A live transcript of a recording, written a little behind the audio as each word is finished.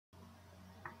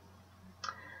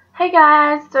Hey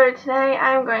guys, so today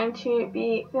I'm going to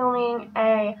be filming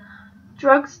a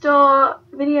drugstore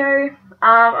video.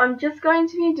 I'm just going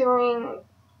to be doing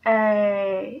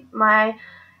my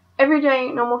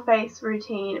everyday normal face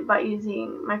routine but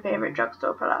using my favorite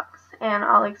drugstore products, and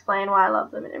I'll explain why I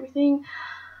love them and everything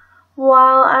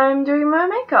while I'm doing my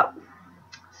makeup.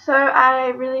 So I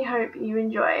really hope you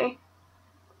enjoy.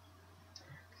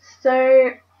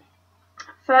 So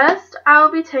first, I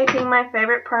will be taking my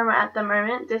favorite primer at the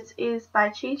moment. This is by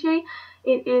Chi Chi.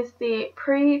 It is the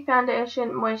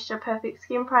Pre-Foundation Moisture Perfect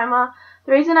Skin Primer.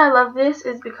 The reason I love this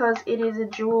is because it is a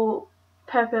dual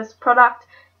purpose product.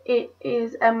 It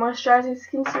is a moisturizing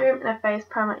skin serum and a face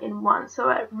primer in one. So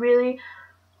it really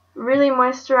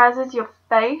moisturizes your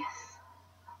face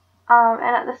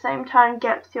and at the same time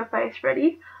gets your face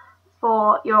ready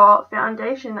for your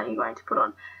foundation that you're going to put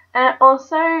on. And it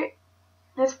also,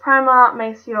 this primer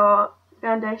makes your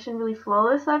foundation really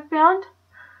flawless, I've found.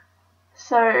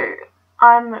 So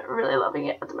I'm really loving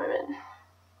it at the moment.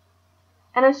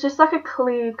 And it's just like a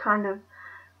clear kind of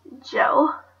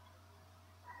gel.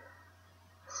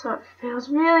 So it feels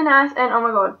really nice, and oh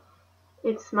my god,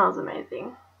 it smells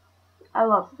amazing. I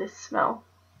love this smell.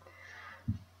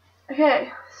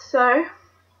 Okay, so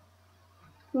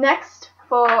next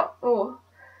I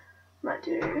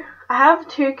have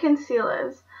two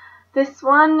concealers. This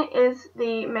one is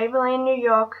the Maybelline New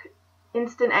York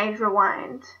Instant Age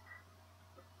Rewind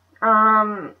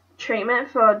treatment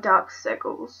for dark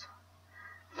circles.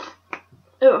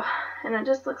 And it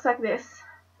just looks like this.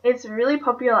 It's really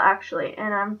popular actually,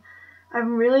 and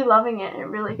I'm really loving it. It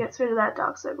really gets rid of that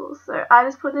dark circles. So I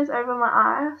just put this over my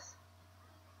eyes,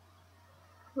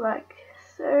 like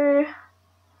so,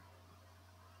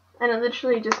 and it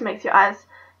literally just makes your eyes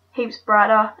heaps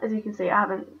brighter. As you can see, I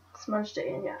haven't smudged it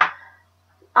in yet.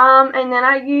 And then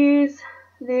I use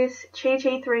this Chi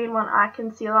Chi 3-in-1 Eye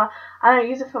Concealer. I don't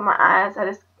use it for my eyes. I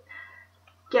just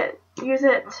use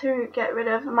it to get rid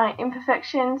of my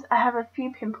imperfections. I have a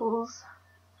few pimples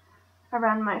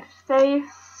around my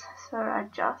face, so and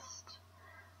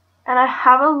I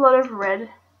have a lot of red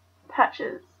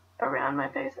patches around my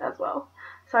face as well,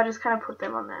 so I just kind of put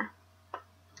them on there.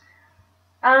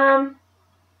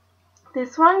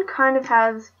 This one kind of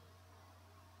has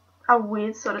a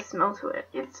weird sort of smell to it.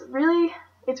 It's really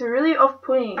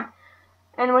off-putting,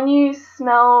 and when you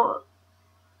smell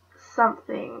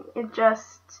something,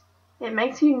 it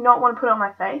makes you not want to put it on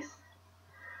my face.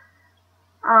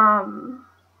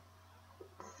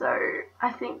 So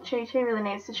I think Chi Chi really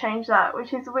needs to change that,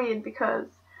 which is weird because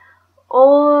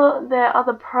all their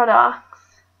other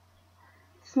products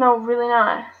smell really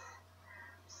nice.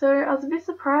 So I was a bit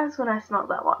surprised when I smelled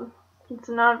that one. It's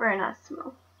not a very nice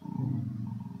smell.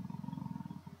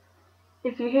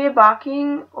 If you hear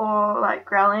barking or like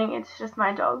growling, it's just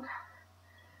my dog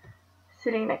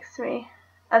sitting next to me.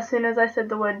 As soon as I said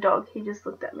the word dog, he just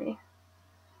looked at me.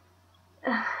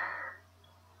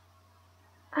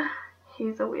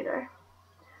 He's a weirdo.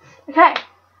 Okay,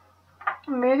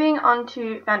 moving on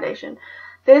to foundation.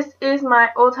 This is my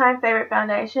all-time favorite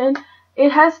foundation.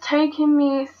 It has taken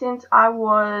me since I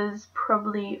was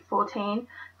probably 14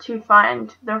 to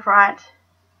find the right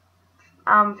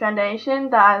foundation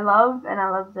that I love, and I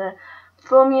love the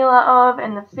formula of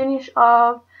and the finish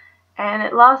of, and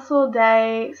it lasts all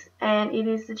day, and it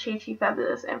is the Chi Chi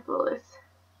Fabulous and Flawless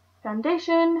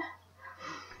foundation.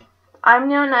 I'm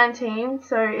now 19,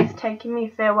 so it's taken me a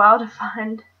fair while to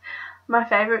find my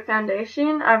favorite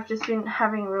foundation. I've just been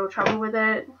having real trouble with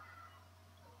it,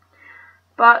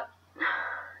 but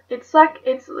it's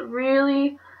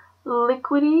really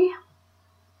liquidy,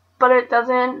 but it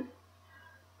doesn't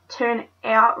turn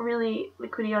out really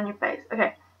liquidy on your face.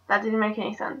 Okay, that didn't make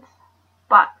any sense,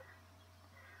 but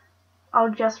I'll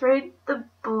just read the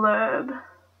blurb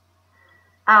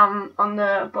on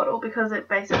the bottle because it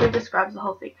basically describes the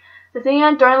whole thing. The thing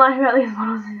I don't like about these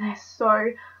bottles is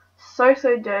they're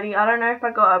so dirty. I don't know if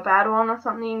I got a bad one or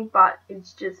something, but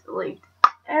it's just leaked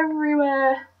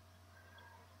everywhere,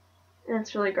 and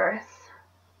it's really gross.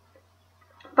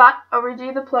 But I'll read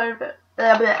you the blurb.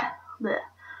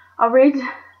 I'll read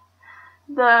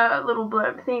the little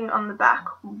blurb thing on the back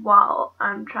while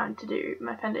I'm trying to do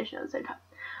my foundation at the same time.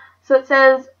 So it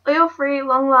says, oil-free,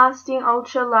 long-lasting,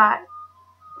 ultra-light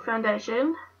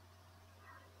foundation.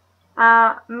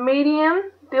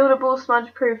 Medium, buildable,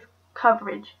 smudge-proof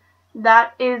coverage.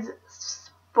 That is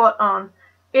spot on.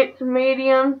 It's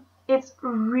medium. It's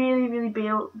really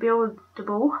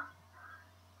buildable.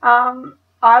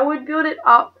 I would build it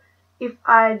up if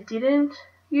I didn't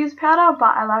use powder,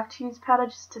 but I like to use powder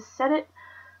just to set it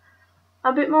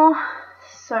a bit more.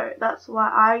 So that's why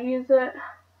I use it.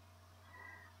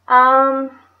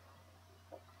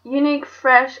 Unique,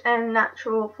 fresh, and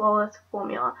natural flawless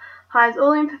formula. Hides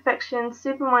all imperfections,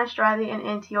 super moisturizing, and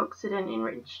antioxidant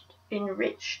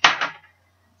enriched.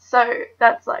 So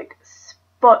that's like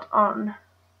spot on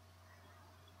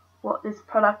what this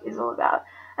product is all about.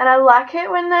 And I like it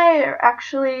when they are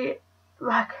actually,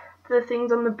 like, the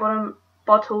things on the bottom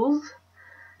bottles.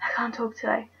 I can't talk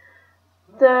today.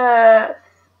 The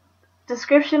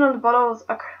description on the bottles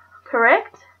are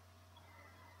correct.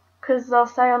 Because they'll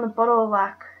say on the bottle,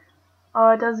 like,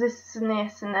 oh, it does this and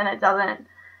this, and then it doesn't.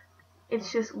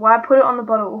 It's just, why put it on the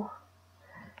bottle?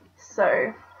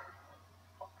 So,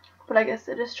 but I guess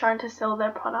they're just trying to sell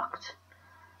their product.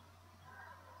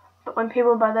 But when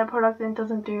people buy their product and it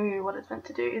doesn't do what it's meant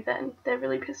to do, then they're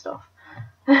really pissed off.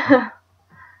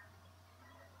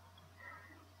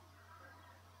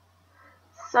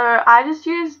 So I just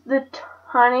used the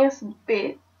tiniest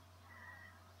bit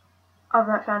of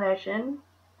that foundation,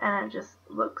 and it just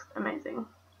looks amazing.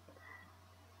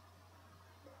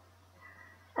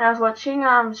 And I was watching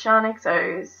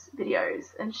xoxox's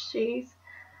videos, and she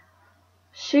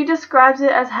describes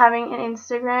it as having an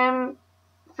Instagram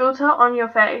filter on your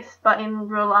face, but in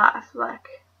real life. Like,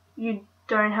 you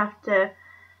don't have to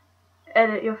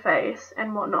edit your face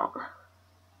and whatnot,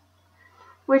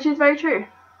 which is very true.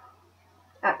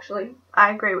 Actually,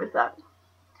 I agree with that.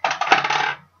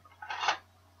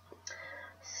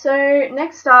 So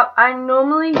next up, I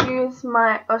normally use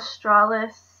my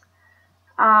Australis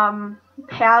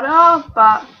powder,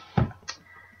 but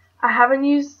I haven't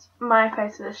used my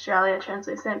Face of Australia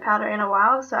translucent powder in a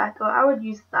while, so I thought I would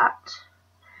use that.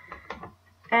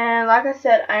 And like I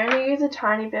said, I only use a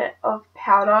tiny bit of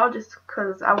powder just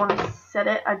because I want to set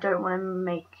it. I don't want to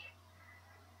make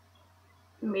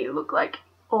me look like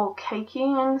all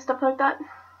cakey and stuff like that.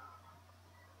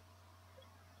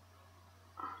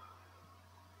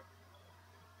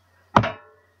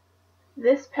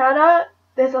 This powder,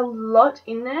 there's a lot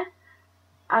in there,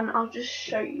 and I'll just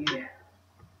show you.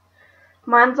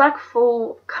 Mine's like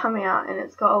full coming out, and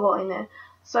it's got a lot in there.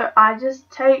 So I just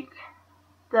take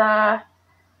the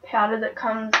powder that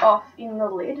comes off in the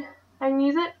lid and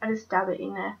use it. I just dab it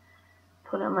in there,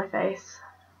 put it on my face.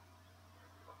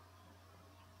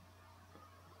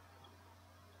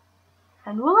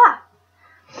 And voila!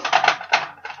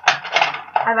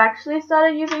 I've actually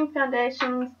started using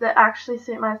foundations that actually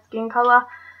suit my skin color.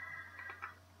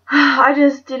 I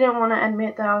just didn't want to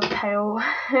admit that I was pale,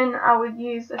 and I would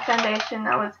use a foundation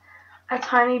that was a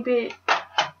tiny bit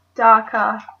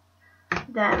darker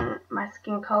than my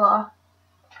skin color.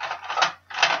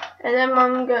 And then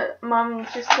mum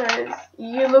just goes,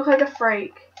 "You look like a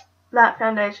freak. That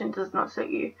foundation does not suit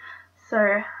you."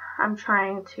 So I'm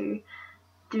trying to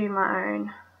do my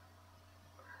own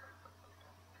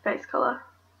face color,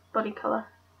 body color,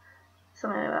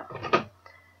 something like that.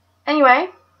 Anyway,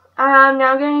 I'm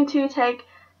now going to take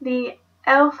the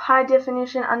E.l.f. High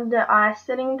Definition Under Eye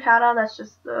Setting Powder. That's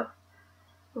just the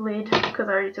lid because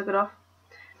I already took it off.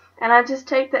 And I just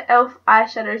take the E.l.f.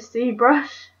 eyeshadow C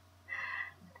brush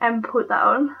and put that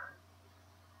on.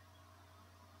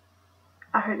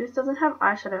 I hope this doesn't have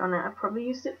eyeshadow on it. I've probably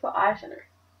used it for eyeshadow.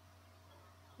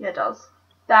 Yeah, it does.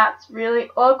 That's really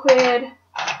awkward.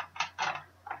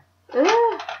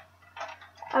 Ugh.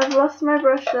 I've lost my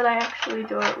brush that I actually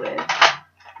do it with.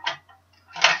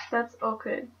 That's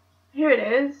awkward. Here it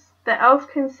is. The E.l.f.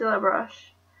 concealer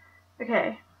brush.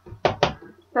 Okay.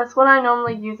 That's what I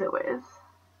normally use it with.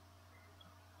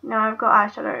 Now I've got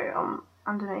eyeshadow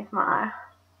underneath my eye.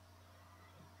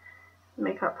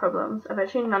 Makeup problems. I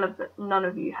bet you none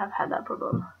of you have had that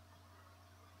problem.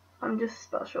 I'm just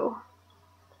special.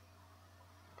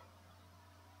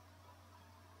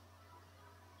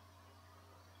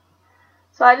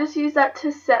 So I just use that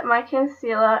to set my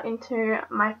concealer into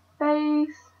my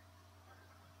face.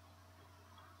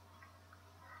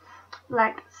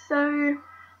 Like so.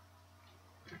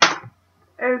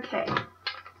 Okay.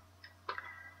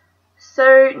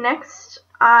 So next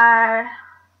I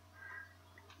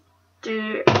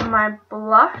do my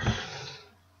blush.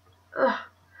 Ugh.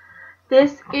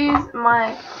 This is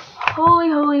my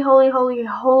holy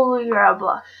grail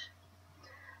blush.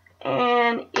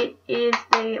 And it is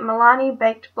the Milani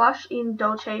Baked Blush in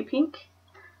Dolce Pink.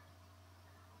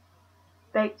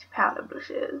 Baked powder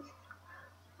blushes.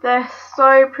 They're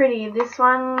so pretty. This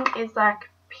one is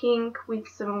like pink with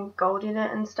some gold in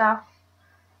it and stuff.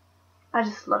 I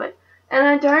just love it.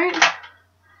 And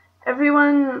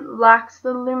everyone likes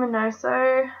the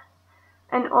Luminoso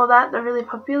and all that, the really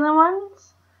popular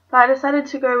ones. But I decided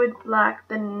to go with like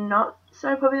the not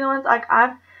so popular ones. Like,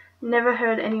 I've never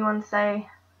heard anyone say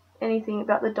anything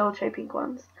about the Dolce Pink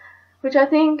ones, which I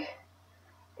think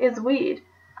is weird.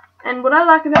 And what I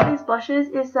like about these blushes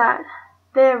is that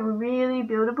they're really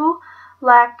buildable.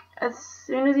 Like, as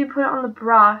soon as you put it on the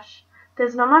brush,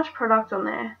 there's not much product on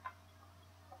there,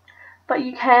 but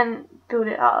you can build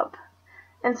it up.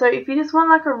 And so if you just want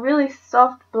like a really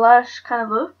soft blush kind of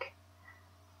look,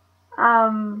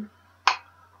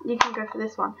 you can go for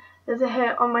this one. There's a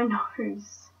hair on my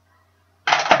nose.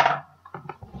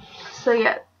 So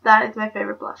yeah, that is my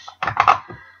favorite blush.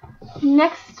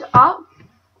 Next up,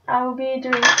 I will be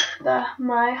doing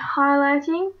my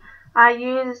highlighting. I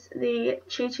use the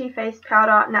Chi Chi Face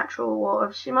Powder Natural Wall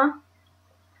of Shimmer.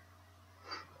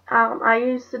 I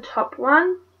use the top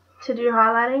one to do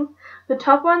highlighting. The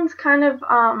top one's kind of,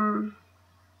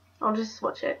 I'll just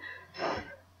swatch it.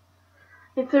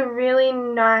 It's a really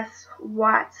nice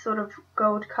white sort of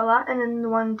gold colour, and then the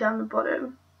one down the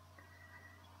bottom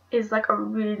is like a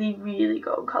really, really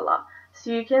gold colour.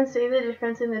 So you can see the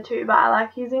difference in the two, but I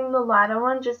like using the lighter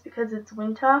one just because it's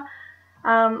winter.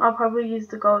 I'll probably use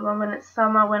the gold one when it's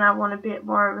summer, when I want a bit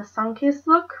more of a sun-kissed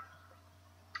look.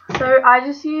 So I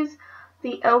just use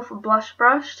the E.l.f. blush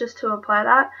brush just to apply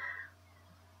that.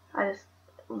 I just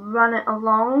run it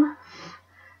along,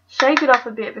 shake it off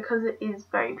a bit because it is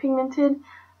very pigmented,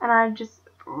 and I just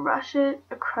brush it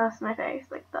across my face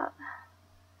like that.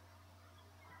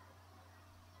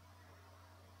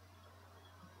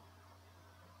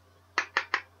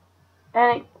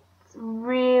 And it's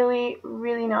really,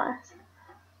 really nice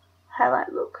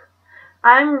highlight look.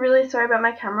 I'm really sorry about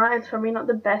my camera. It's probably not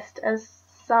the best as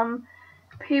some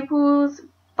people's,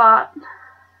 but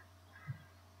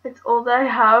it's all that I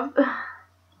have.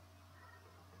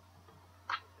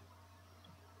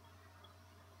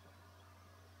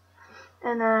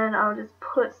 And then I'll just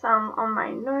put some on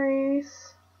my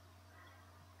nose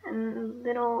and a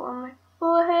little on my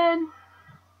forehead,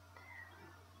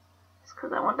 just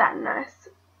because I want that nice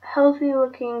healthy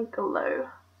looking glow.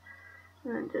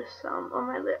 And then just some on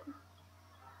my lip.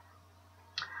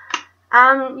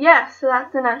 Yeah, so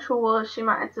that's the Natural Wall of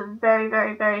Shimmer. It's a very,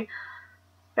 very, very,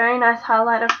 very nice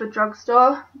highlighter for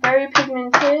drugstore. Very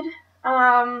pigmented.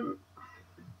 The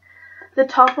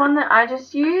top one that I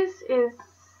just used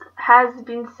has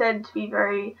been said to be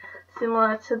very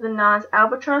similar to the NARS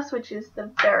Albatross, which is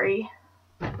the very,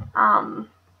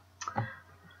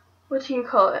 what do you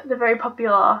call it? The very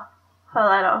popular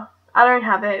highlighter. I don't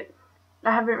have it.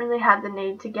 I haven't really had the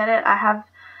need to get it. I have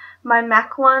my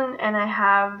MAC one and I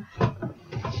have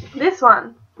this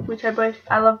one, which I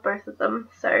love both of them,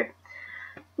 so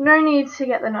no need to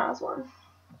get the NARS one.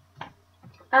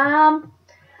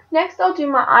 Next I'll do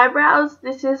my eyebrows.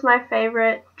 This is my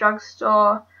favorite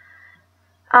drugstore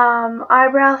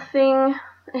eyebrow thing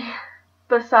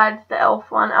besides the E.l.f.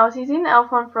 one. I was using the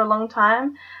E.l.f. one for a long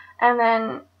time, and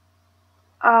then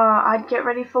I'd get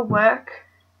ready for work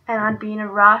and I'd be in a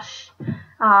rush.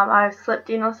 I've slept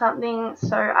in or something,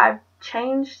 so I've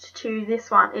changed to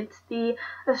this one. It's the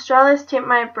Australis Tint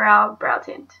My Brow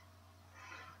Tint.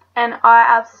 And I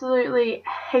absolutely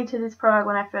hated this product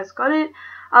when I first got it.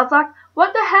 I was like,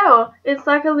 what the hell? It's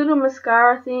like a little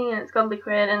mascara thing and it's got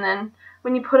liquid, and then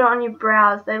when you put it on your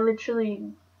brows, they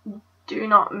literally do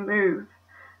not move.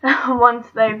 Once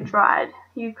they've dried,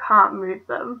 you can't move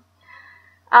them.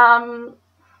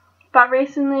 But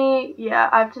recently, yeah,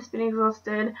 I've just been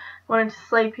exhausted, wanted to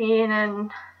sleep in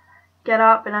and get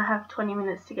up, and I have 20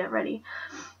 minutes to get ready.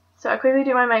 So I quickly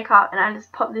do my makeup and I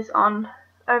just pop this on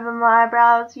over my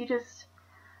eyebrows. You just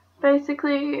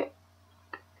basically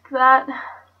like that.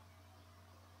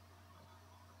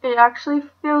 It actually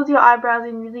fills your eyebrows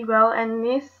in really well, and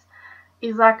this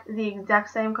is like the exact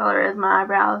same color as my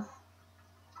eyebrows.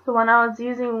 The one I was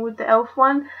using with the E.l.f.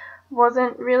 one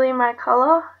wasn't really my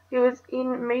color. It was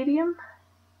in medium,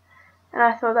 and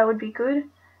I thought that would be good.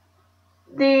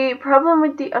 The problem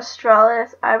with the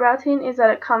Australis eyebrow tint is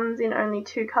that it comes in only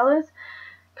two colors.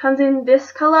 It comes in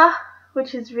this color,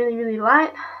 which is really, really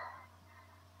light,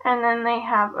 and then they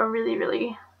have a really,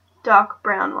 really dark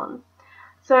brown one.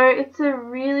 So it's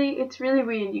really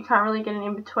weird. You can't really get an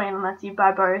in-between unless you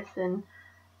buy both, and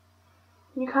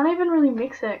you can't even really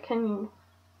mix it, can you?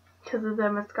 Because of the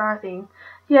mascara thing.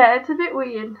 Yeah, it's a bit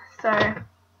weird. So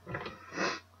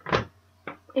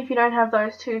if you don't have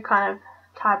those two kind of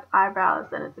type eyebrows,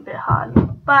 then it's a bit hard.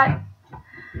 But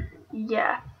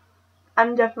yeah,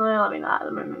 I'm definitely loving that at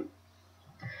the moment.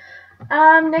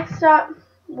 Next up,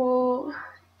 we'll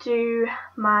do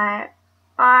my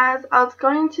eyes. I was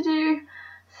going to do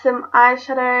some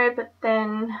eyeshadow, but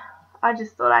then I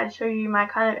just thought I'd show you my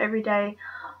kind of everyday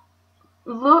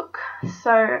look.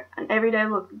 So an everyday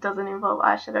look doesn't involve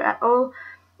eyeshadow at all,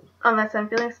 unless I'm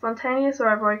feeling spontaneous or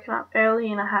I've woken up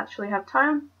early and I actually have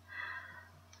time.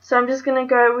 So I'm just going to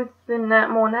go with the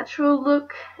more natural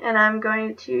look, and I'm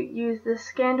going to use the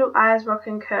Scandal Eyes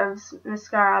Rockin Curves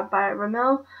Mascara by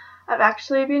Rimmel. I've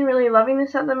actually been really loving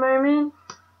this at the moment.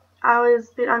 I was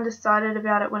a bit undecided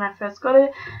about it when I first got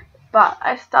it, but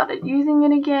I started using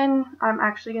it again. I'm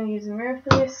actually going to use a mirror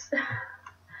for this,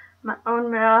 my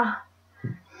own mirror.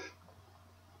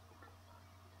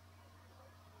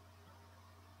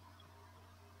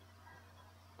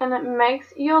 And it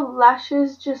makes your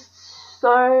lashes just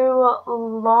so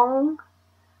long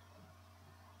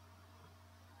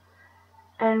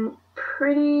and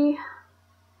pretty.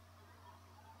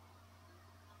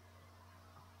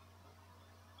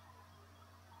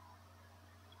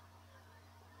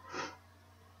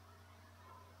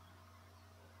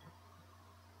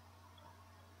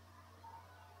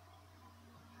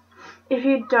 If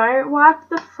you don't wipe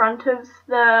the front of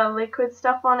the liquid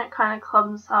stuff on, it kind of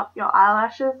clubs up your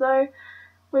eyelashes though,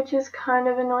 which is kind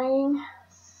of annoying.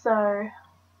 So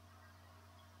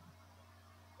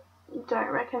don't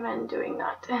recommend doing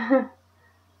that.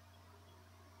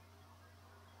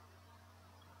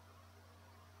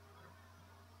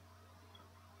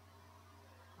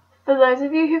 For those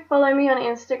of you who follow me on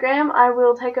Instagram, I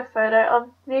will take a photo of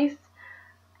this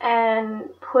and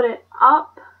put it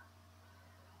up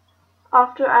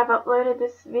after I've uploaded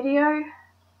this video,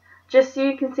 just so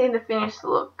you can see the finished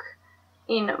look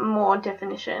in more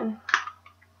definition.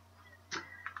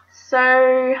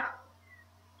 So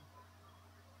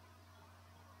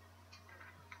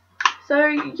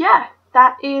yeah,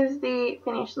 that is the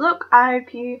finished look. I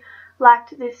hope you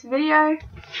liked this video.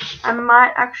 I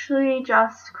might actually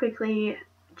just quickly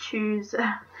choose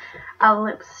a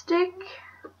lipstick.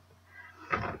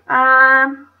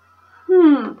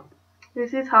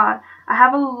 This is hard. I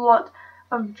have a lot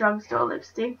of drugstore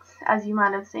lipsticks, as you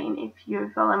might have seen if you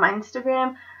follow my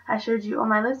Instagram. I showed you all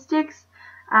my lipsticks.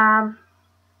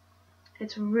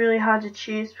 It's really hard to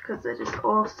choose because they're just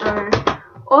all so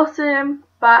awesome,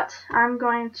 but I'm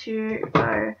going to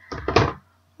go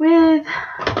with,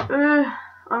 oh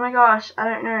my gosh, I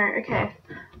don't know, okay,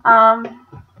 I'm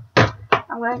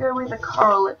going to go with a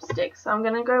coral lipstick, so I'm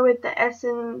going to go with the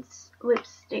Essence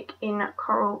lipstick in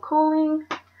Coral Calling.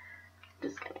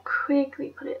 Just going to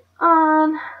quickly put it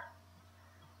on.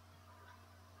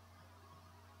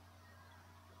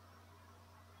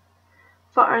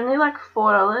 For only like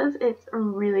 $4, it's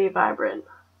really vibrant.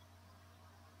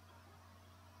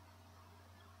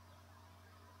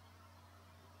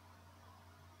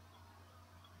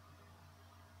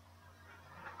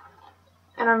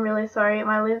 And I'm really sorry,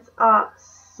 my lips are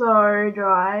so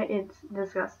dry, it's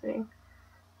disgusting.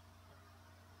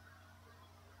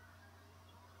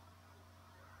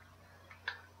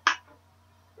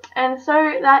 And so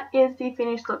that is the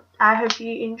finished look. I hope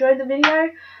you enjoyed the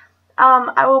video.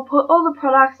 I will put all the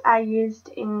products I used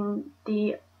in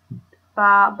the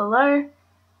bar below,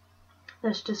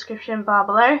 this description bar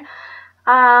below.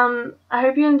 I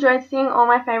hope you enjoyed seeing all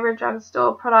my favorite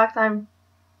drugstore products. I'm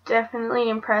definitely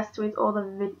impressed with all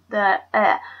the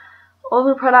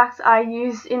products I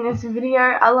used in this video.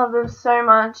 I love them so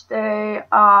much. They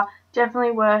are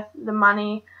definitely worth the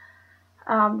money.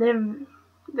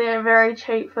 They're very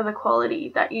cheap for the quality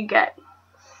that you get.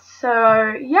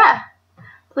 So yeah,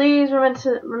 please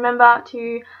remember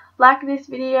to like this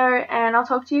video, and I'll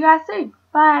talk to you guys soon.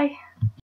 Bye.